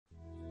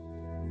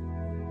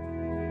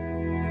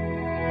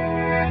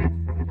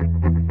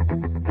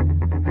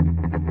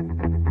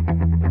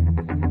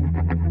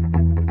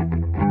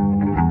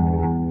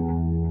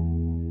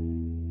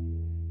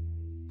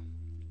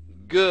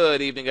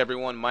Good evening,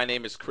 everyone. My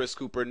name is Chris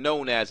Cooper,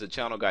 known as the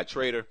Channel Guy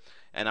Trader,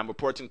 and I'm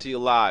reporting to you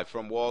live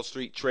from Wall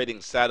Street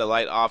Trading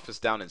Satellite Office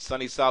down in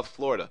sunny South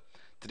Florida.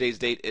 Today's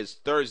date is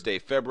Thursday,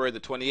 February the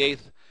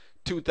 28th,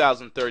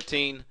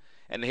 2013,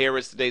 and here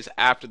is today's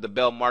After the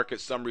Bell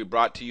Market Summary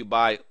brought to you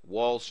by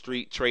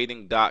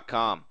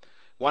WallStreetTrading.com.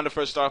 Want to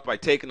first start off by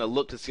taking a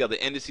look to see how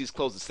the indices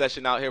closed the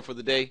session out here for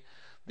the day.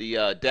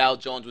 The Dow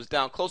Jones was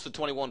down close to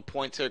 21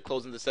 points here,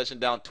 closing the session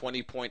down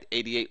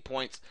 20.88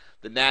 points.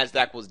 The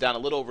Nasdaq was down a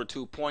little over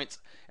 2 points,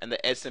 and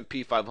the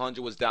S&P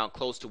 500 was down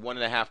close to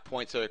 1.5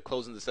 points here,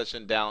 closing the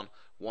session down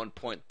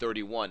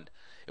 1.31.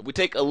 If we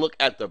take a look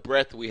at the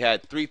breadth, we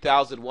had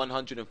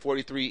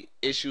 3,143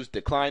 issues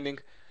declining,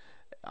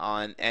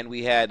 and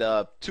we had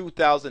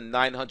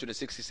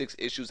 2,966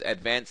 issues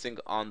advancing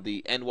on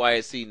the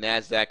NYSE,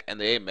 Nasdaq, and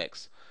the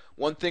Amex.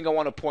 One thing I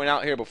want to point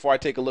out here before I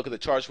take a look at the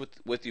charts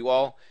with you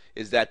all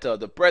is that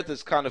the breadth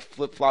is kind of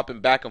flip-flopping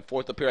back and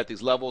forth up here at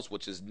these levels,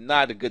 which is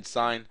not a good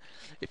sign.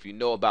 If you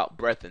know about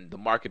breadth and the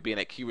market being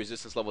at key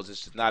resistance levels,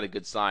 it's just not a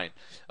good sign.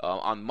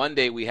 On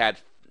Monday we had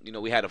a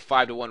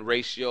 5-to-1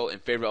 ratio in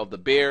favor of the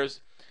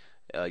bears.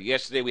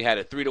 Yesterday we had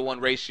a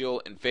 3-to-1 ratio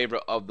in favor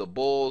of the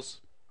bulls.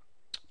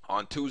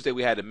 On Tuesday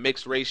we had a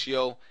mixed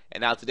ratio,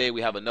 and now today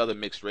we have another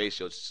mixed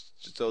ratio.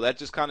 So that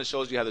just kind of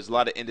shows you how there's a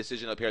lot of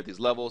indecision up here at these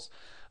levels.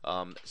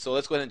 So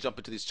let's go ahead and jump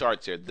into these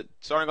charts here.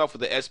 Starting off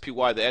with the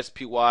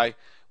SPY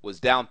was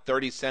down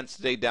 30 cents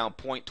today, down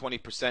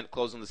 0.20%,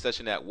 closing the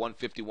session at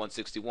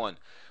 150.161.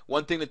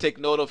 One thing to take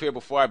note of here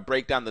before I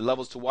break down the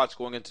levels to watch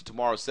going into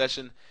tomorrow's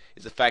session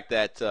is the fact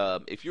that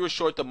if you were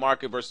short the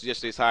market versus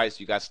yesterday's highs,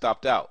 you got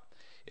stopped out.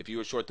 If you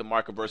were short the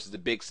market versus the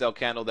big sell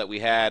candle that we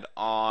had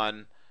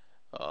on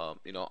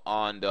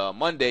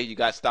Monday, you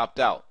got stopped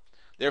out.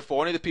 Therefore,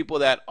 only the people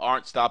that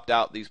aren't stopped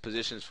out these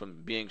positions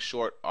from being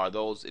short are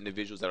those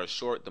individuals that are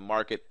short the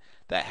market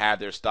that have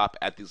their stop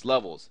at these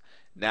levels.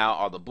 Now,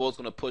 are the bulls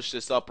going to push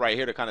this up right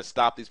here to kind of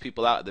stop these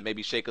people out that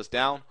maybe shake us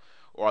down?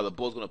 Or are the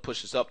bulls going to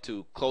push this up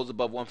to close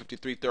above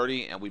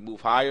 153.30 and we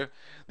move higher?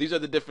 These are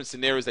the different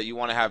scenarios that you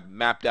want to have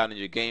mapped out in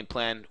your game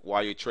plan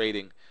while you're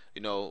trading,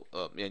 and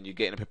you're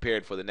getting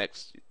prepared for the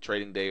next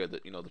trading day or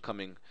the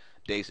coming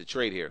days to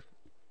trade here.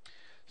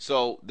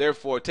 So,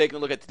 therefore, taking a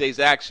look at today's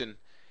action,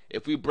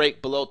 if we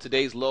break below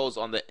today's lows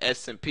on the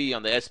S&P,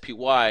 on the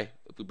SPY,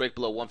 if we break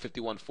below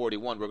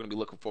 151.41, we're going to be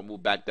looking for a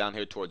move back down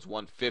here towards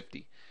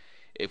 150.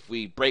 If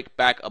we break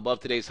back above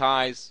today's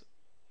highs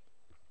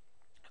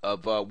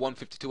of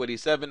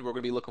 152.87, we're going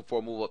to be looking for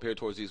a move up here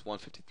towards these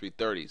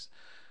 153.30s.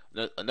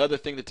 Another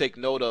thing to take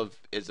note of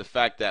is the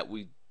fact that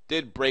we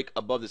did break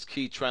above this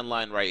key trend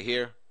line right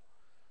here.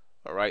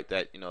 All right,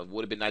 that it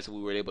would have been nice if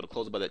we were able to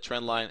close above that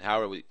trend line.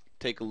 However, we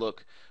take a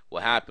look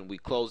what happened. We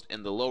closed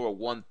in the lower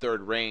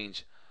 1/3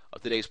 range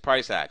of today's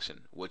price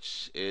action,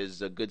 which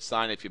is a good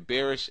sign if you're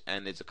bearish,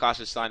 and it's a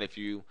cautious sign if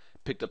you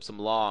picked up some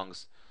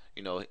longs,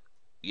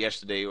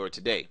 yesterday or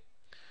today.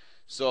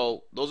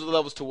 So those are the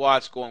levels to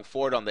watch going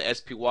forward on the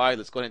SPY.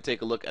 Let's go ahead and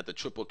take a look at the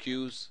triple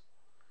Qs.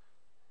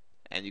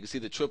 And you can see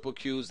the triple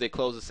Qs, they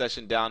close the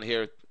session down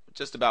here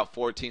just about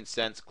 14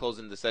 cents,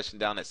 closing the session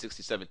down at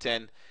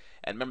 67.10.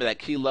 And remember that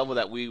key level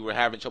that we were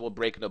having trouble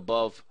breaking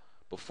above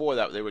before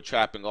that, they were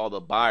trapping all the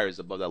buyers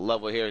above that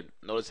level here.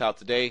 Notice how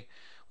today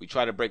we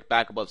try to break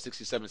back above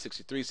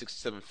 67.63,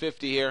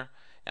 67.50 here,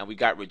 and we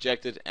got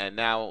rejected. And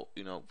now,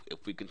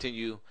 if we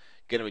continue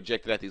getting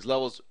rejected at these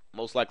levels,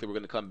 most likely we're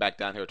going to come back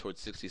down here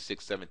towards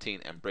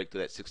 66.17 and break to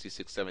that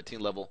 66.17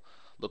 level,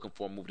 looking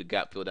for a move to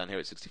gap fill down here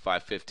at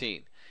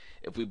 65.15.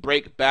 If we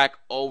break back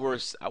over,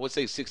 I would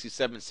say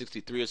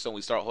 67.63 or so, and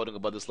we start holding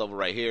above this level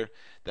right here,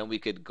 then we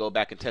could go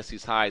back and test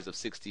these highs of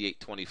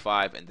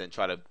 68.25 and then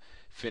try to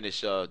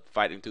finish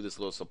fighting through this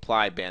little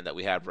supply band that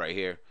we have right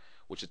here,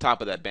 which the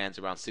top of that band is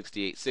around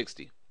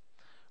 68.60.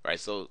 Right,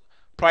 so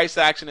price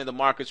action in the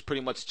market's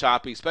pretty much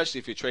choppy, especially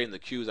if you're trading the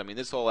Qs. I mean,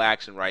 this whole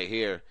action right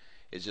here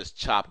is just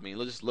chop. I mean,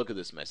 let's just look at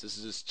this mess. This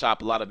is just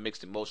chop, a lot of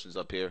mixed emotions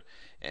up here,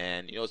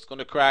 and it's going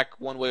to crack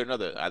one way or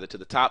another, either to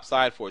the top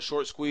side for a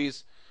short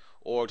squeeze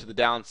or to the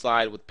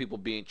downside with people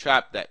being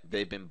trapped that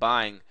they've been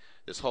buying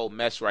this whole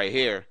mess right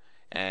here.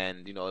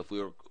 And if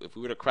we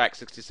were to crack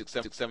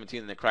 66.17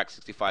 and then crack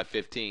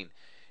 65.15,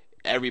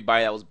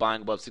 everybody that was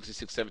buying above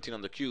 66.17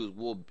 on the Qs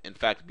will in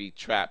fact be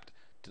trapped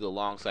to the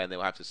long side, and they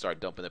will have to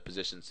start dumping their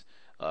positions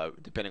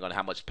depending on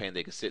how much pain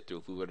they can sit through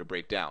if we were to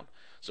break down.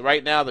 So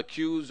right now the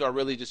Qs are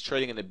really just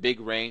trading in a big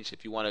range.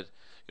 If you want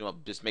to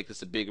just make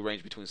this a big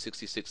range between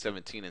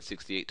 66.17 and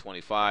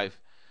 68.25,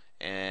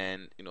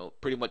 and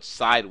pretty much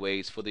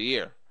sideways for the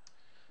year.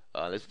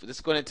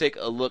 Let's go ahead and take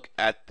a look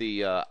at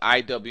the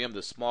IWM,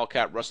 the small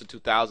cap Russell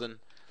 2000.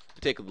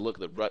 Take a look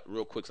at the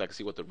real quick so I can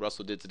see what the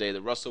Russell did today.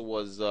 The Russell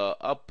was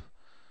up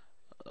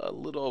a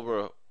little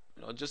over,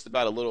 just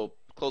about a little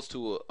close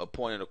to a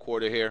point and a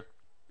quarter here,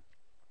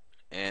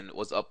 and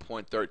was up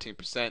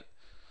 0.13%.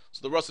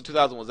 So the Russell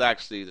 2000 was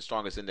actually the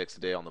strongest index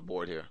today on the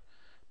board here.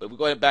 But if we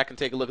go ahead back and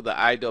take a look at the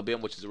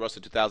IWM, which is the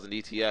Russell 2000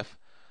 ETF,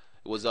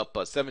 it was up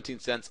 17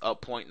 cents,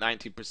 up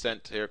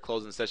 0.19% here,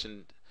 closing the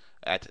session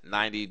at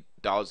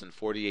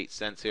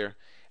 $90.48 here.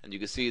 And you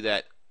can see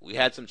that we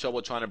had some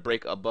trouble trying to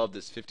break above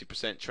this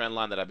 50% trend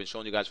line that I've been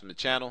showing you guys from the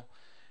channel.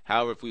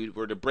 However, if we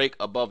were to break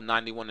above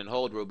 91 and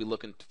hold, we'll be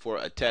looking for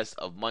a test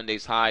of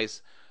Monday's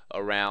highs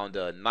around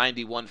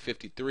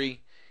 91.53.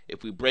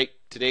 If we break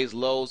today's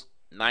lows,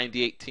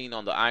 90.18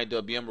 on the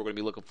IWM, we're going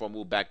to be looking for a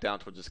move back down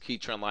towards this key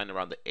trend line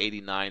around the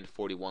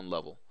 89.41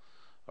 level.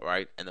 All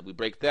right, and then we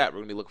break that, we're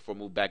going to be looking for a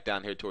move back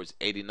down here towards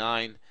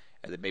 89,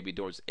 and then maybe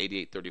towards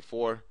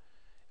 88.34. If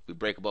we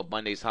break above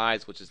Monday's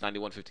highs, which is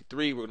 91.53,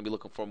 we're going to be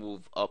looking for a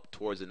move up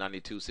towards the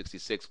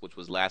 92.66, which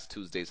was last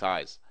Tuesday's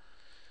highs.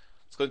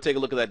 Let's go and take a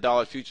look at that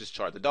dollar futures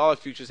chart. The dollar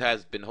futures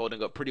has been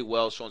holding up pretty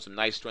well, showing some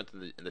nice strength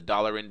in the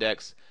dollar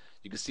index.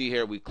 You can see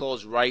here we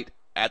closed right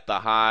at the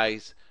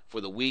highs for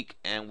the week,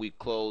 and we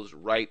closed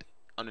right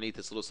underneath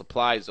this little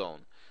supply zone.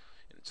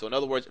 So in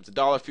other words, if the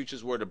dollar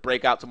futures were to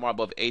break out tomorrow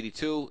above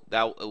 82,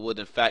 that would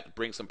in fact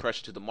bring some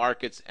pressure to the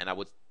markets, and I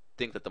would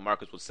think that the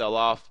markets would sell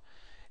off.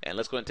 And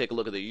let's go and take a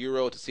look at the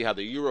euro to see how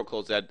the euro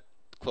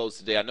closed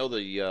today. I know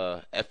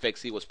the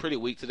FXE was pretty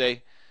weak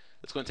today.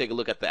 Let's go and take a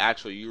look at the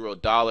actual euro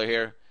dollar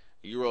here.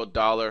 Euro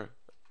dollar,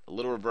 a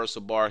little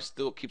reversal bar,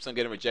 still keeps on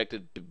getting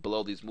rejected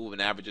below these moving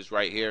averages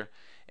right here.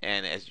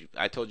 And as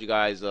I told you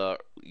guys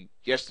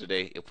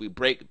yesterday, if we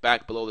break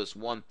back below this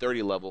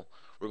 130 level,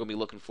 we're going to be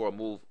looking for a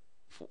move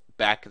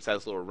back inside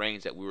this little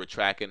range that we were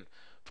tracking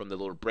from the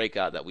little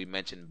breakout that we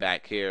mentioned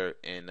back here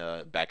in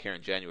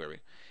January.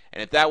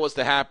 And if that was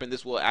to happen,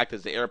 this will act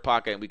as the air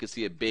pocket, and we could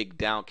see a big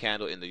down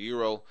candle in the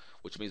euro,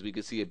 which means we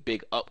could see a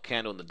big up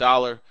candle in the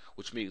dollar,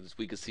 which means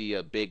we could see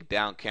a big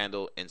down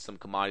candle in some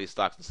commodity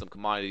stocks and some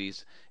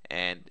commodities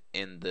and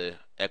in the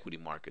equity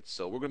markets.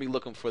 So we're going to be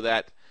looking for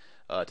that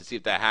to see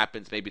if that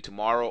happens maybe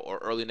tomorrow or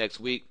early next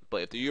week.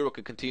 But if the euro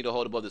can continue to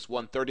hold above this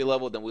 130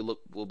 level, then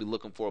we'll be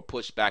looking for a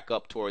push back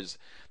up towards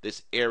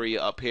this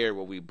area up here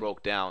where we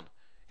broke down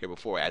here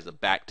before as a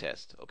back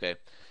test. Okay.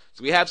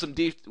 So we have some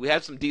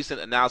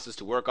decent analysis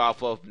to work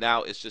off of.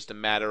 Now it's just a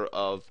matter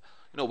of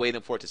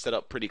waiting for it to set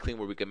up pretty clean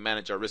where we can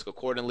manage our risk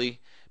accordingly,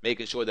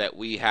 making sure that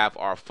we have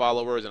our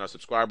followers and our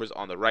subscribers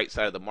on the right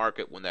side of the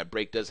market when that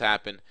break does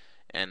happen,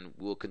 and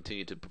we'll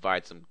continue to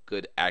provide some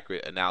good,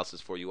 accurate analysis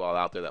for you all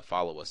out there that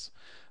follow us.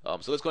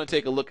 So let's go and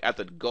take a look at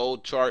the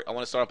gold chart. I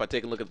want to start off by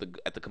taking a look at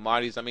the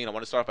commodities. I want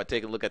to start off by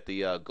taking a look at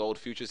the gold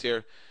futures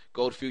here.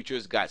 Gold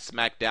futures got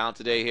smacked down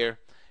today here.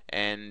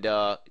 And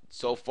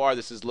so far,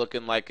 this is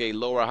looking like a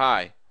lower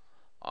high.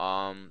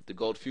 The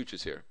gold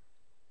futures here.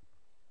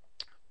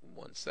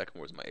 1 second,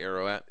 where's my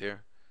arrow at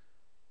here?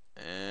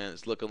 And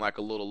it's looking like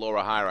a little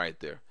lower high right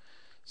there.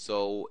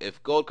 So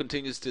if gold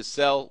continues to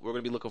sell, we're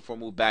going to be looking for a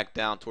move back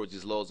down towards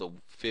these lows of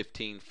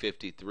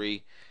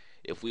 1553.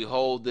 If we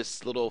hold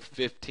this little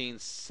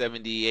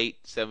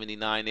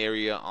 1578.79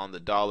 area on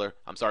the on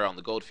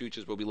the gold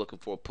futures, we'll be looking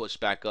for a push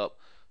back up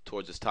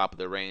towards this top of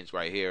the range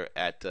right here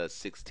at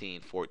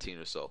 1614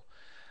 or so.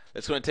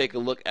 Let's go and take a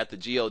look at the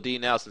GLD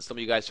now, since some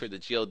of you guys trade the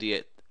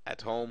GLD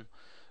at home.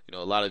 A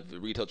lot of the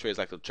retail traders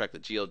like to track the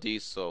GLD,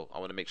 so I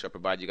want to make sure I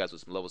provide you guys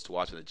with some levels to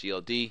watch on the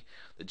GLD.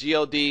 The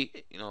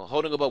GLD,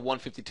 holding above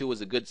 152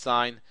 is a good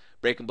sign.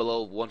 Breaking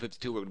below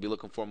 152, we're going to be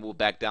looking for a move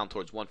back down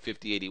towards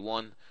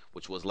 150.81,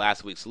 which was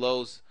last week's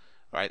lows.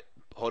 All right,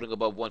 holding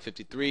above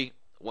 153,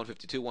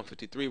 152,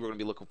 153, we're going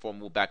to be looking for a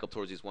move back up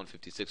towards these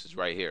 156s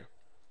right here.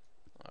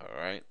 All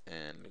right,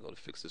 and let me go to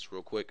fix this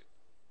real quick.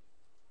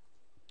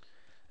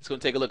 Let's go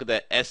and take a look at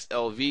that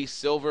SLV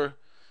silver.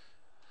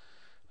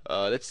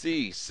 Let's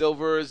see,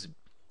 silver's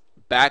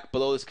back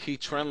below this key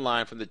trend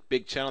line from the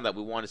big channel that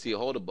we want to see a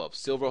hold above.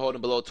 Silver holding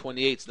below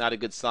 28 is not a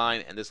good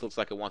sign, and this looks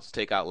like it wants to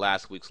take out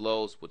last week's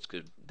lows, which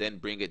could then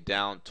bring it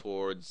down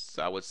towards,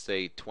 I would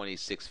say,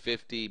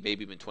 26.50,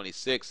 maybe even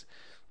 26.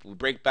 If we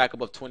break back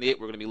above 28,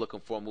 we're going to be looking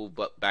for a move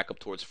back up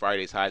towards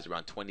Friday's highs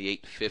around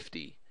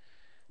 28.50.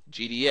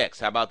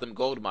 GDX, how about them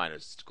gold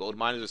miners? Gold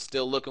miners are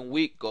still looking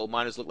weak. Gold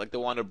miners look like they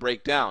want to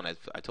break down. As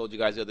I told you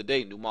guys the other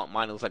day, Newmont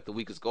Miner looks like the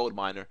weakest gold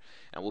miner,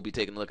 and we'll be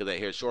taking a look at that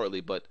here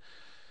shortly. But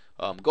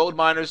gold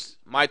miners,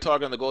 my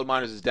target on the gold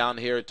miners is down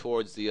here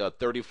towards the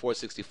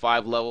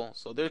 34.65 level.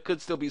 So there could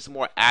still be some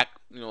more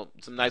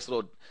some nice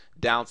little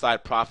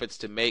downside profits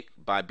to make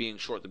by being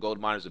short the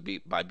gold miners, or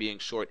by being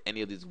short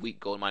any of these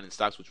weak gold mining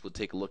stocks, which we'll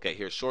take a look at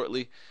here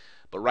shortly.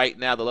 But right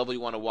now, the level you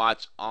want to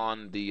watch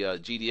on the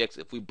GDX,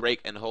 if we break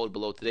and hold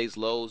below today's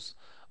lows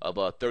of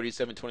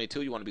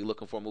 37.22, you want to be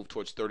looking for a move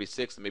towards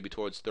 36 and maybe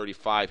towards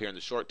 35 here in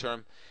the short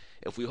term.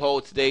 If we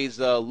hold today's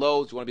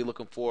lows, you want to be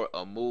looking for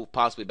a move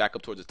possibly back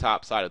up towards the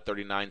top side of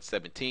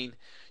 39.17.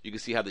 You can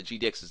see how the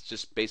GDX is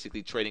just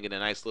basically trading in a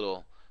nice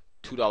little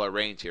 $2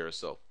 range here or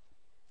so.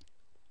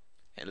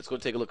 And let's go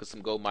take a look at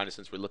some gold miners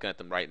since we're looking at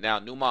them right now.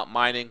 Newmont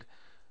Mining,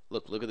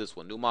 look at this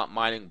one. Newmont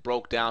Mining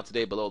broke down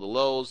today below the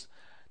lows.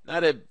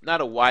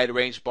 Not a wide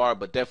range bar,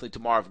 but definitely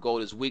tomorrow if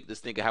gold is weak, this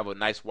thing can have a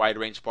nice wide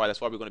range bar.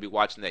 That's why we're going to be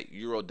watching that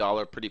euro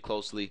dollar pretty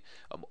closely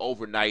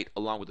overnight,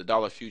 along with the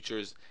dollar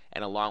futures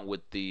and along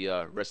with the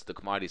rest of the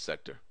commodity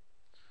sector.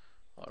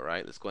 All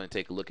right, let's go ahead and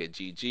take a look at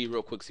GG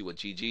real quick, see what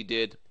GG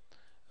did.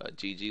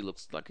 GG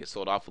looks like it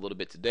sold off a little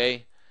bit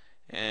today.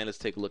 And let's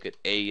take a look at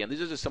AEM.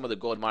 These are just some of the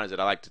gold miners that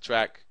I like to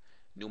track.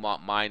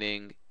 Newmont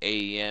Mining,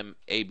 AEM,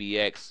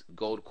 ABX,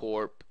 Gold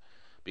Corp.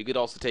 But you could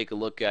also take a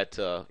look at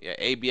yeah,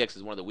 ABX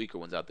is one of the weaker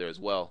ones out there as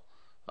well,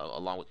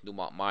 along with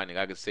Newmont Mining.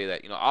 I could say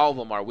that all of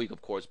them are weak,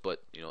 of course,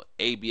 but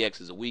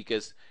ABX is the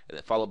weakest, and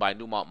then followed by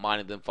Newmont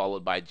Mining, then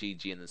followed by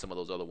GG, and then some of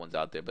those other ones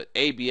out there. But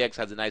ABX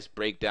has a nice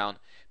breakdown.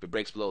 If it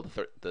breaks below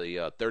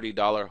the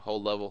 $30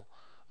 hold level,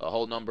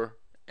 hold number,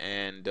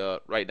 and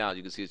right now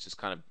you can see it's just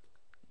kind of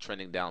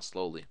trending down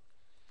slowly.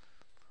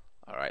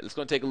 All right, let's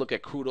go and take a look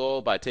at crude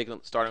oil by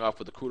starting off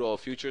with the crude oil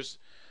futures.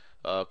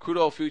 Crude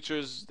oil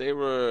futures, they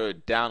were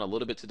down a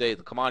little bit today.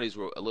 The commodities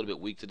were a little bit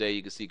weak today.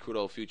 You can see crude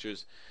oil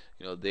futures,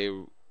 they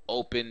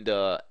opened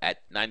at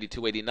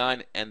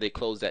 92.89 and they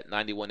closed at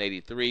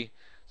 91.83.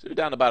 So they're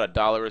down about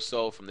 $1 or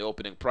so from the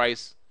opening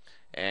price.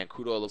 And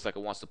crude oil looks like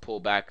it wants to pull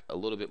back a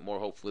little bit more.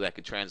 Hopefully that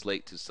could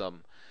translate to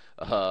some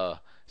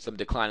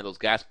decline in those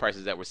gas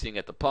prices that we're seeing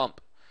at the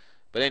pump.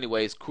 But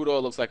anyways, crude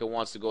oil looks like it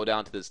wants to go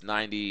down to this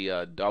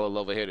 $90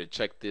 level here to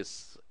check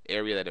this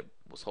area that it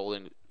was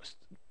holding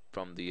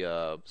from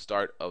the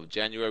start of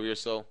January or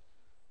so.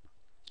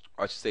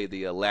 Or I should say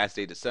the last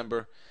day of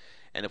December.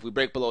 And if we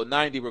break below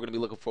 90, we're going to be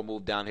looking for a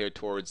move down here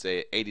towards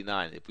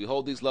 89. If we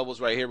hold these levels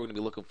right here, we're going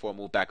to be looking for a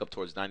move back up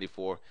towards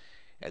 94,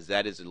 as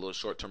that is a little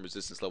short-term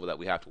resistance level that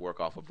we have to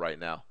work off of right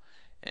now.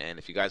 And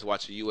if you guys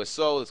watch the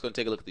USO, let's go and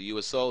take a look at the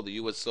USO. The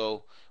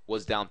USO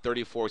was down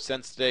 34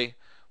 cents today.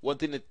 One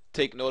thing to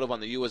take note of on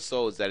the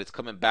USO is that it's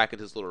coming back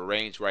into this little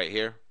range right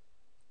here.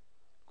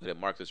 Go ahead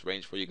and mark this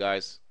range for you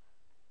guys.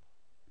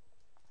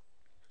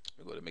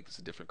 I'm going to make this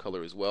a different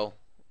color as well.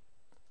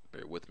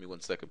 Bear with me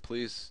 1 second,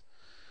 please.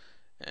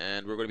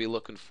 And we're going to be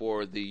looking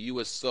for the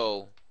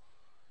USO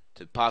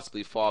to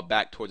possibly fall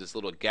back towards this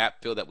little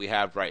gap fill that we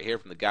have right here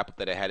from the gap up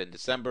that it had in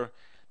December.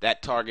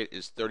 That target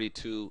is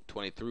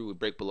 32.23. We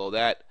break below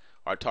that,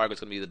 our target is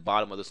going to be the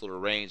bottom of this little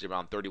range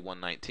around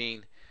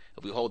 31.19.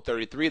 If we hold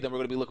 33, then we're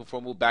going to be looking for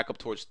a move back up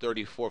towards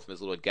 34 from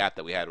this little gap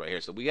that we had right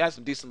here. So we have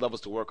some decent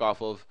levels to work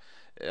off of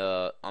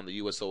on the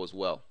USO as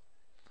well.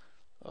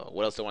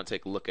 What else do I want to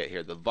take a look at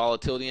here? The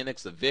volatility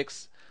index, the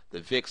VIX. The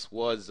VIX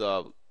was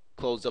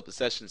closed up the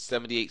session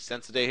 78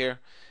 cents a day here,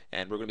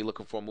 and we're going to be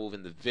looking for a move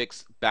in the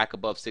VIX back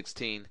above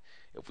 16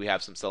 if we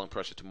have some selling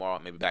pressure tomorrow,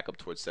 maybe back up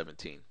towards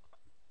 17.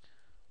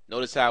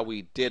 Notice how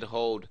we did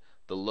hold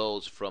the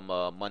lows from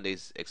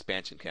Monday's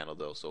expansion candle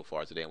though so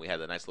far today, and we had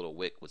a nice little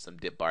wick with some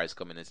dip buyers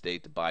coming in today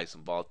to buy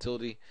some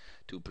volatility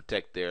to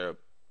protect their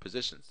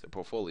positions, their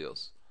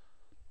portfolios.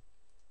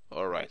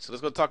 All right, so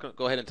let's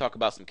go ahead and talk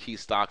about some key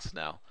stocks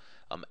now.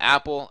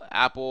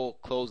 Apple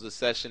closed the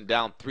session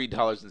down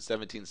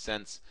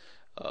 $3.17.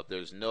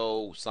 There's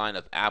no sign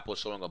of Apple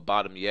showing a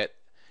bottom yet.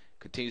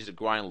 Continues to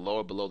grind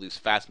lower below these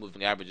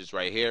fast-moving averages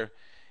right here.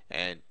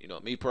 And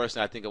me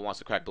personally, I think it wants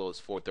to crack below this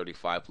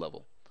 435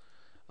 level.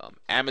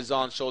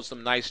 Amazon showed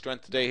some nice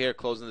strength today here,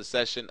 closing the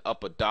session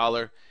up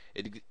 $1.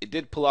 It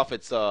did pull off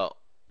its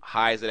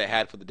highs that it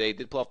had for the day. It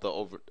did pull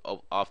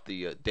off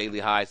the daily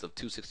highs of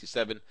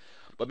 267.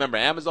 But remember,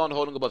 Amazon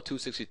holding above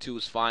 262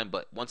 is fine.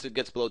 But once it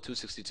gets below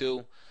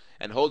 262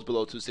 and holds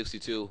below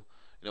 262,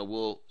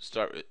 we'll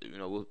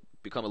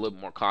become a little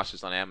more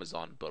cautious on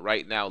Amazon. But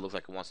right now, it looks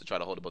like it wants to try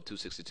to hold above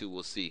 262.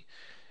 We'll see.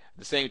 At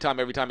the same time,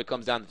 every time it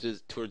comes down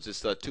towards this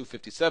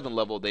 257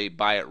 level, they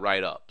buy it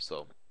right up.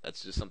 So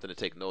that's just something to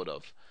take note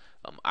of.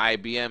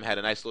 IBM had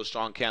a nice little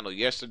strong candle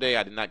yesterday.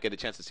 I did not get a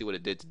chance to see what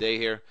it did today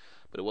here,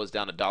 but it was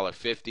down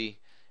 $1.50.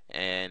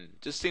 And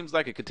just seems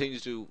like it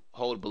continues to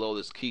hold below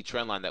this key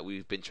trend line that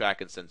we've been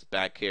tracking since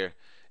back here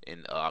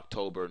in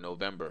October,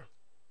 November.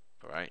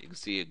 All right, you can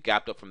see it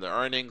gapped up from the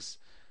earnings,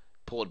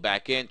 pulled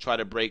back in, tried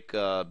to break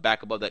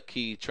back above that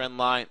key trend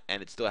line,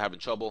 and it's still having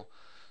trouble.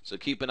 So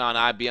keep an eye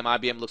on IBM.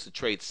 IBM looks to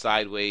trade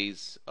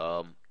sideways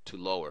to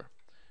lower,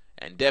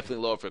 and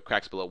definitely lower if it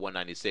cracks below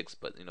 196.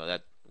 But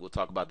that we'll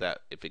talk about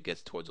that if it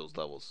gets towards those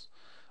levels.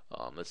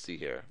 Let's see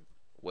here.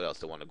 What else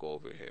do I want to go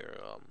over here?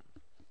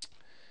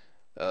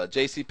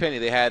 JCPenney,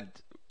 they had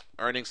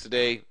earnings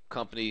today.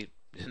 Company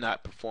did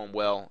not perform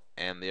well,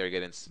 and they are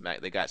getting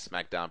smacked. They got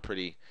smacked down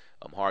pretty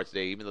hard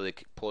today. Even though they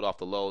pulled off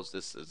the lows,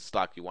 this is a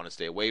stock you want to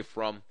stay away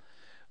from.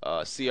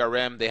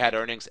 CRM, they had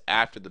earnings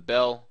after the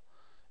bell.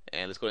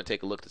 And let's go ahead and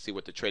take a look to see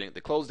what they're trading. They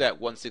closed at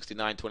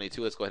 169.22.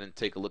 Let's go ahead and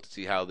take a look to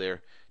see how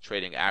they're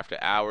trading after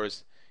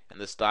hours. And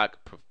this stock,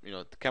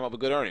 came up with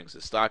good earnings.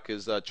 The stock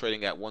is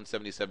trading at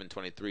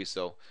 177.23.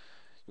 So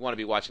you want to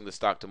be watching the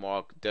stock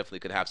tomorrow. Definitely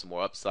could have some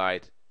more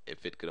upside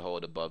if it could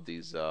hold above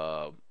these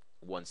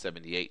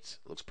 178.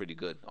 Looks pretty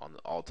good on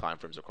all time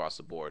frames across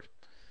the board.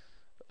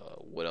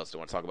 What else do I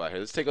want to talk about here?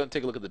 Let's take a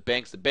look at the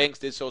banks. The banks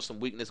did show some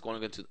weakness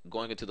going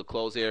into the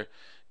close here.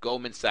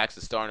 Goldman Sachs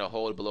is starting to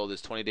hold below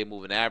this 20-day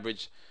moving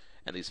average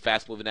and these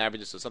fast-moving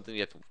averages. So something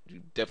you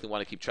definitely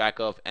want to keep track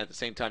of. And at the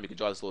same time, you can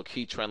draw this little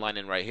key trend line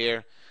in right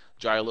here.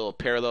 Draw a little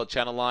parallel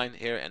channel line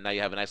here, and now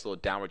you have a nice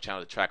little downward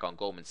channel to track on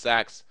Goldman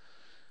Sachs.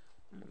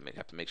 I may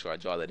have to make sure I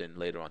draw that in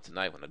later on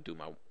tonight when I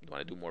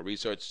do more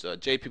research.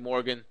 J.P.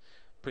 Morgan,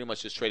 pretty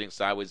much just trading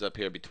sideways up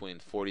here between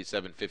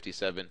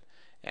 47.57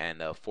 and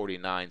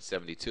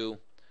 49.72.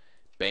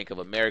 Bank of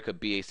America,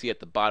 BAC at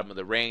the bottom of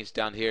the range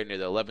down here near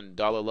the $11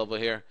 level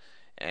here.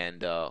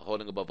 And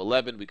holding above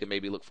 11, we can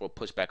maybe look for a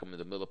pushback in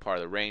the middle part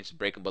of the range.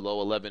 Breaking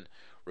below 11,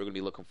 we're going to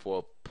be looking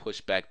for a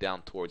pushback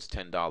down towards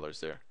 $10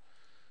 there.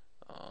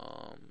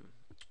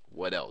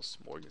 What else?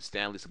 Morgan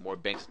Stanley, some more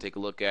banks to take a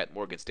look at.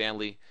 Morgan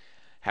Stanley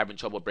having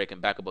trouble breaking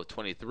back above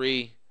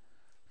 23.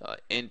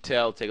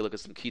 Intel, take a look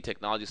at some key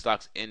technology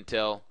stocks.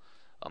 Intel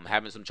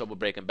having some trouble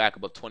breaking back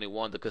above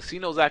 21. The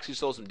casinos actually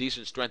showed some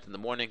decent strength in the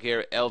morning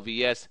here.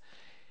 LVS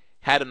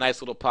had a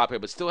nice little pop here,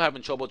 but still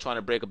having trouble trying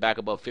to break it back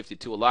above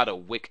 52. A lot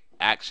of wick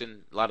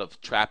action, a lot of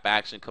trap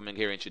action coming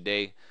here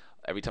intraday.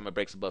 Every time it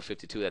breaks above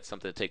 52, that's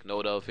something to take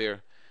note of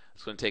here.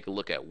 Let's going to take a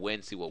look at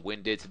Wynn, see what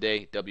Wynn did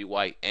today.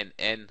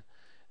 WYNN.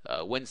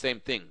 Wynn, same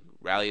thing.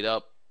 Rallied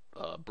up,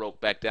 broke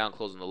back down,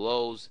 closing the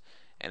lows.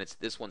 And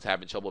this one's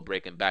having trouble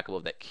breaking back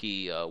above that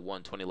key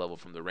 120 level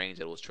from the range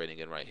that it was trading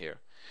in right here.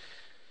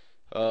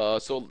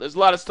 So there's a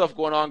lot of stuff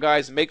going on,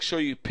 guys. Make sure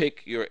you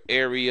pick your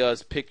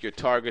areas, pick your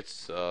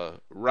targets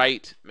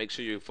right. Make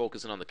sure you're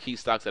focusing on the key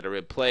stocks that are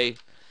in play.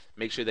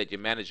 Make sure that you're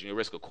managing your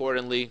risk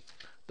accordingly.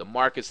 The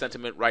market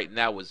sentiment right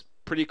now is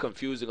pretty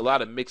confusing. A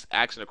lot of mixed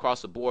action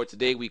across the board.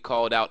 Today we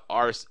called out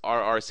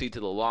RRC to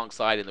the long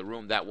side in the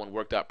room. That one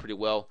worked out pretty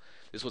well.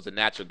 This was a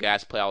natural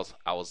gas play.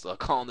 I was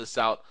calling this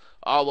out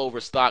all over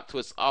Stock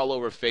Twists, all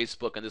over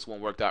Facebook, and this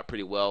one worked out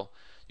pretty well.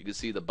 You can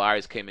see the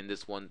buyers came in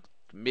this one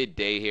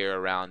midday here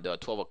around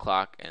 12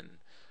 o'clock, and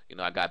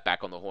I got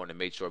back on the horn and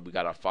made sure we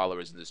got our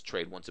followers in this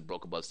trade once it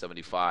broke above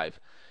 75.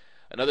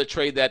 Another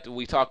trade that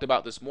we talked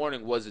about this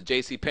morning was the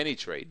JCPenney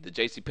trade. The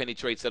JCPenney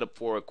trade set up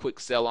for a quick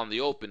sell on the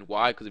open.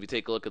 Why? Because if you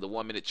take a look at the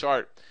 1-minute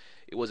chart,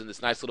 it was in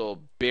this nice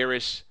little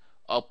bearish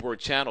upward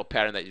channel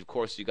pattern that, of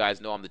course, you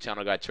guys know I'm the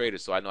channel guy trader,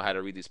 so I know how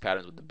to read these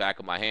patterns with the back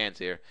of my hands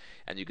here.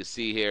 And you can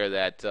see here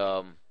that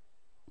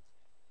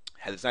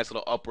had this nice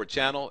little upward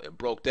channel. It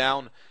broke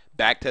down.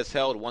 Back test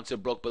held. Once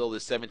it broke below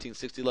the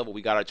 1760 level,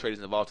 we got our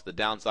traders involved to the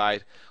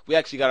downside. We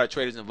actually got our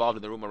traders involved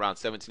in the room around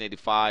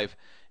 1785,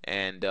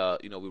 and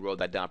we rode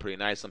that down pretty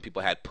nice. Some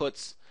people had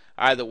puts.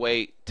 Either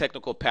way,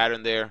 technical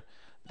pattern there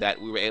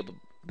that we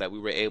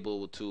were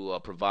able to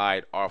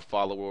provide our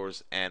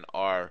followers and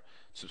our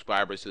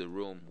subscribers to the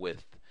room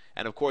with.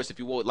 And of course, if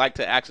you would like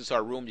to access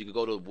our room, you can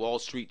go to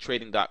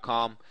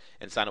wallstreettrading.com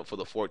and sign up for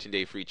the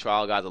 14-day free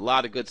trial, guys. A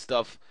lot of good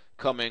stuff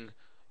coming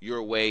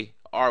your way,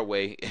 our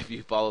way, if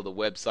you follow the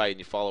website and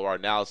you follow our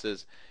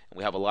analysis. And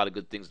we have a lot of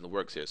good things in the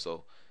works here.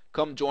 So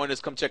come join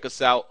us, come check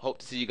us out. Hope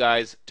to see you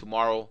guys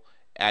tomorrow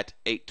at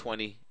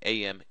 8:20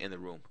 a.m. in the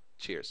room.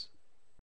 Cheers.